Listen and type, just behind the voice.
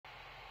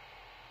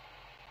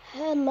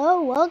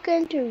Hello,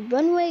 welcome to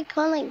Runway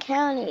Conlin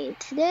County.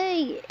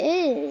 Today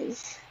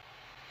is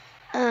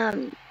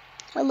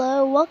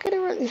hello, welcome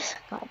to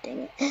God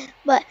dang it.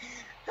 But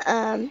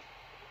hello,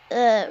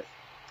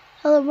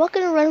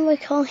 welcome to Runway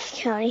Conlin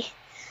County.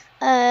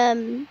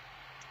 I'm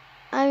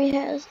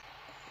here.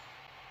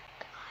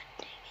 God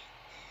dang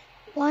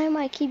it. Why am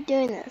I keep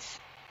doing this?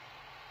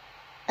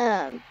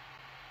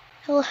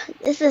 Hello,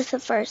 this is the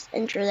first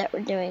intro that we're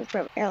doing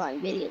from Airline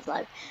Videos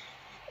Live.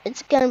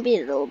 It's gonna be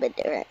a little bit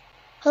different.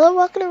 Hello,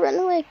 welcome to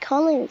Runway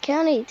Conlin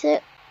County.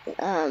 Today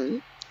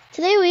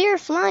we are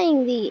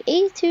flying the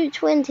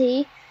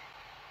A220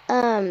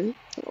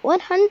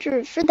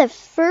 100 for the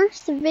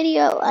first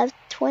video of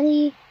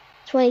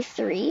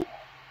 2023,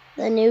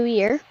 the new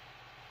year.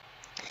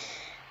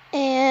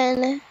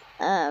 And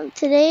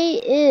today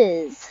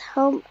is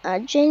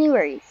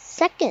January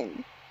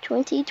 2nd,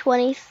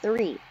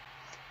 2023.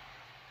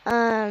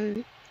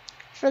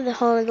 For the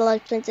home of the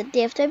Legends at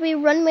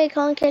DFW, Runway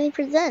Conlin County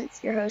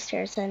presents your host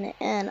Harrison,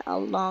 and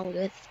along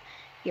with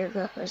your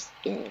co-host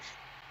Dave.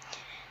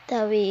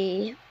 That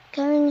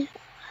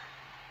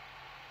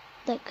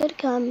could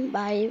come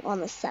by on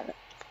the 7th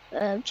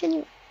of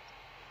January.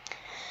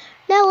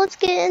 Now let's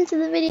get into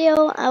the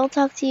video. I will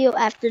talk to you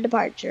after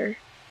departure.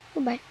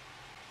 Goodbye.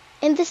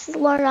 And this is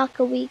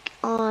Larnaca week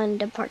on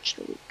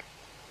departure week.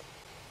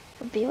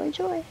 Hope you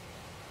enjoy.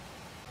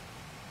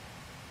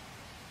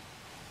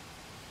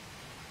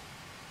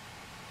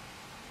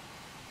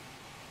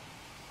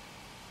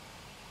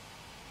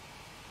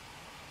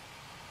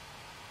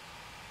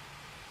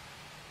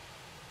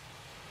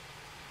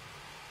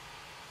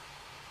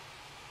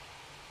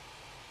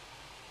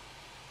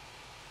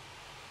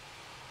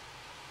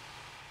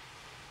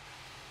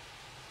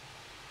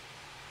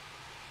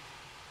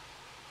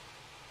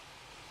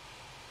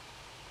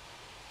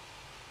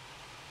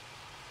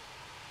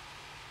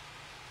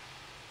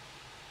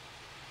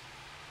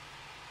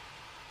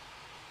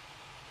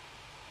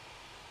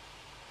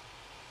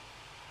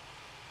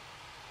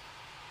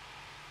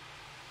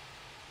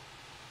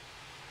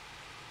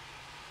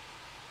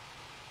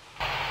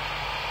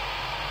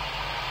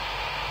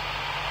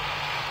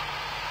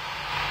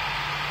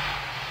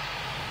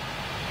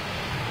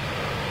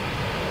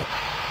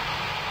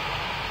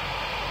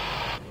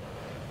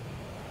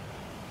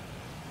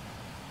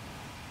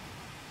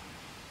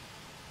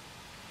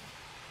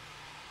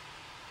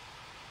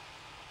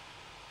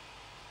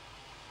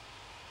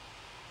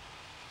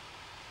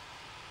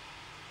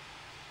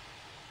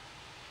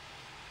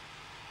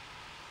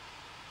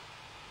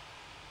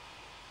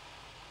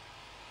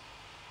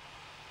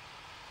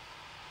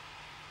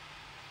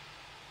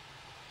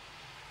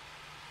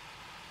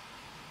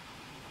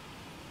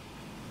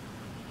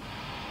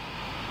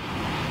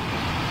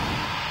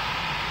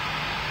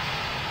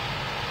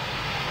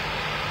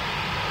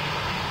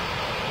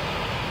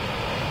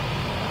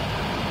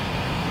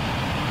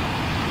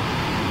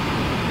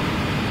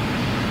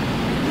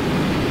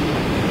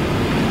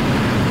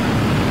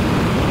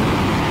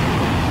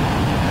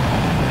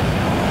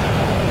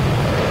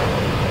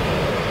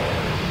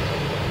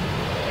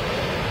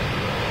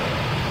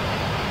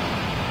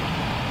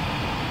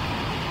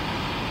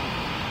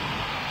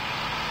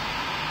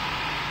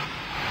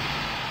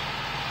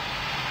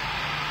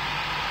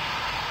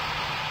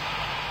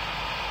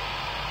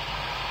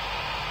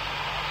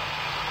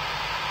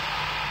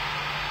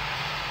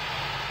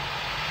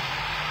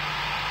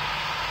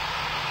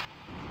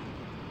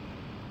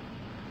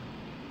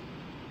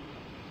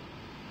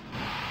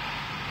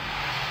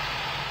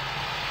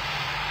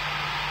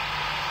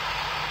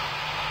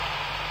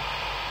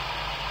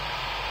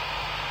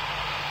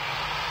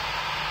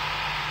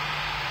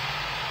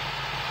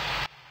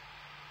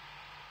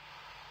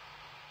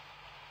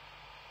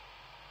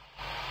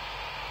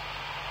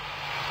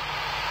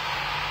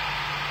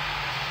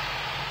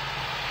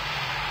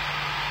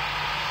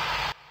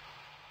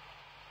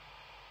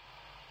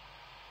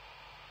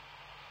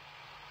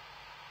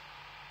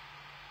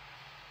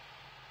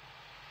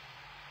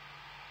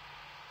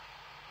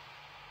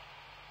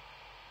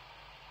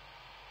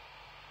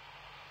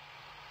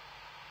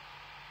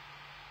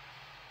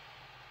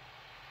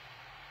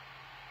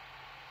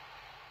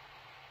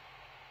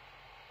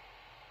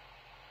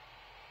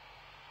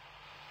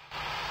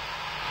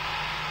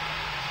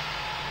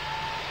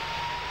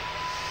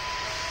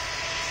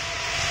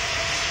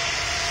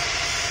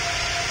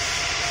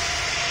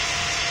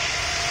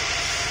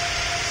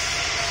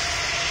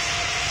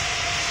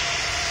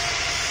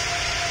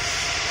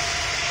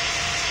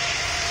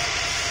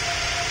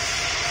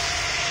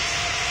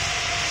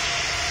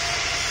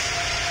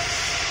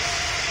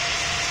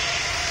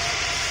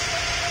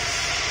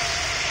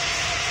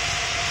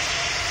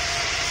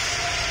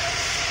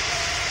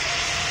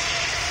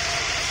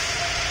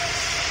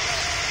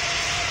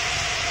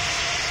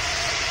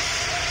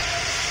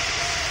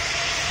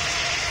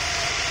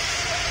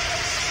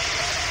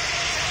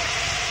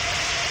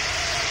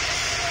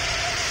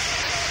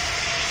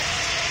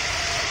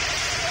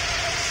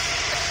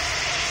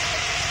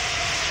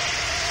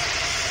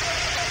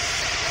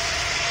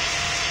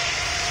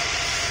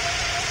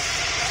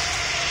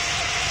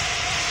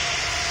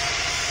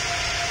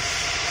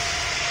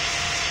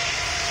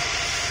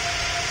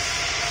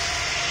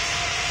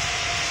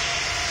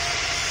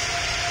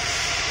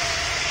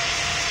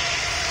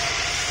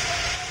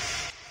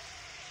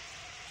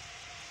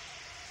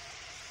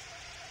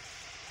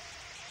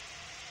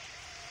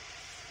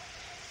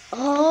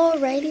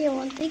 Alrighty,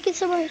 everyone. Thank you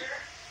so much.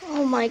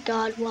 Oh my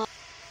god, wow.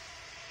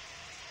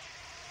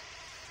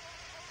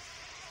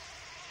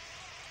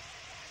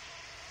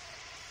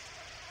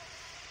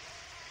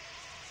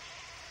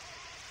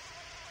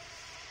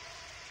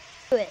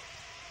 Do it.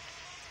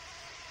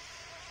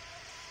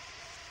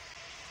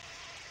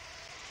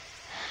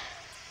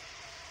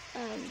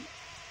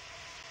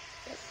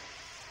 Yes.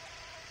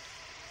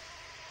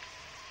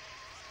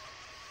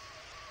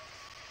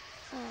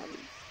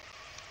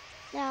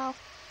 Now,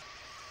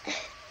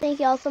 thank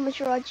you all so much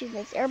for watching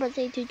this Airbus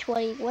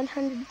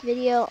A220-100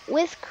 video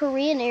with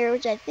Korean Air,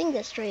 which I think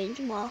is strange.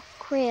 Well,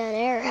 Korean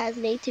Air has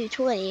an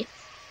A220.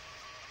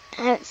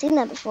 I haven't seen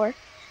that before.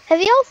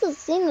 Have you also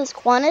seen those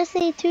Qantas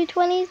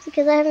A220s?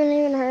 Because I haven't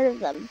even heard of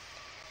them.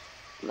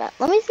 But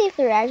let me see if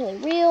they're actually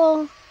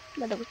real.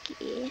 Another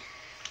wiki.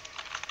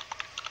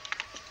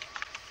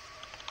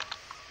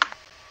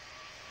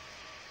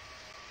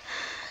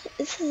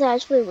 This is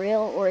actually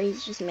real, or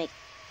he's just making.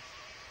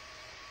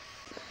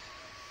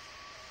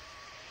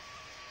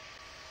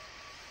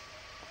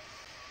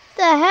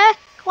 The heck,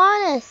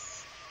 Qantas?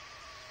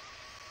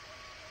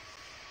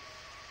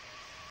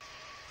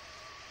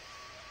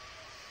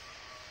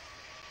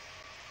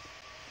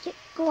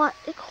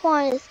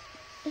 Qantas.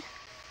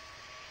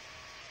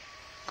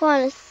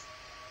 Qantas.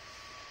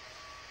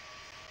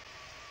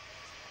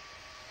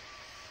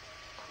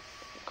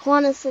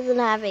 Qantas doesn't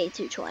have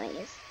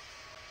A220s.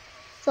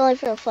 It's only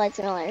for the flight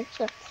simulator.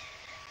 So,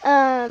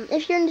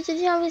 if you're new to the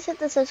channel, please hit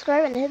the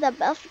subscribe and hit that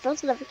bell for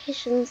post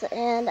notifications.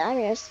 And I'm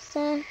your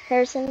assistant,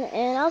 Harrison,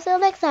 and I'll see you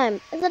next time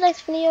in the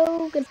next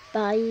video.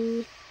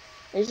 Goodbye.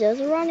 There's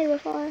just a Ronnie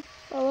before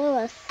below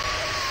us.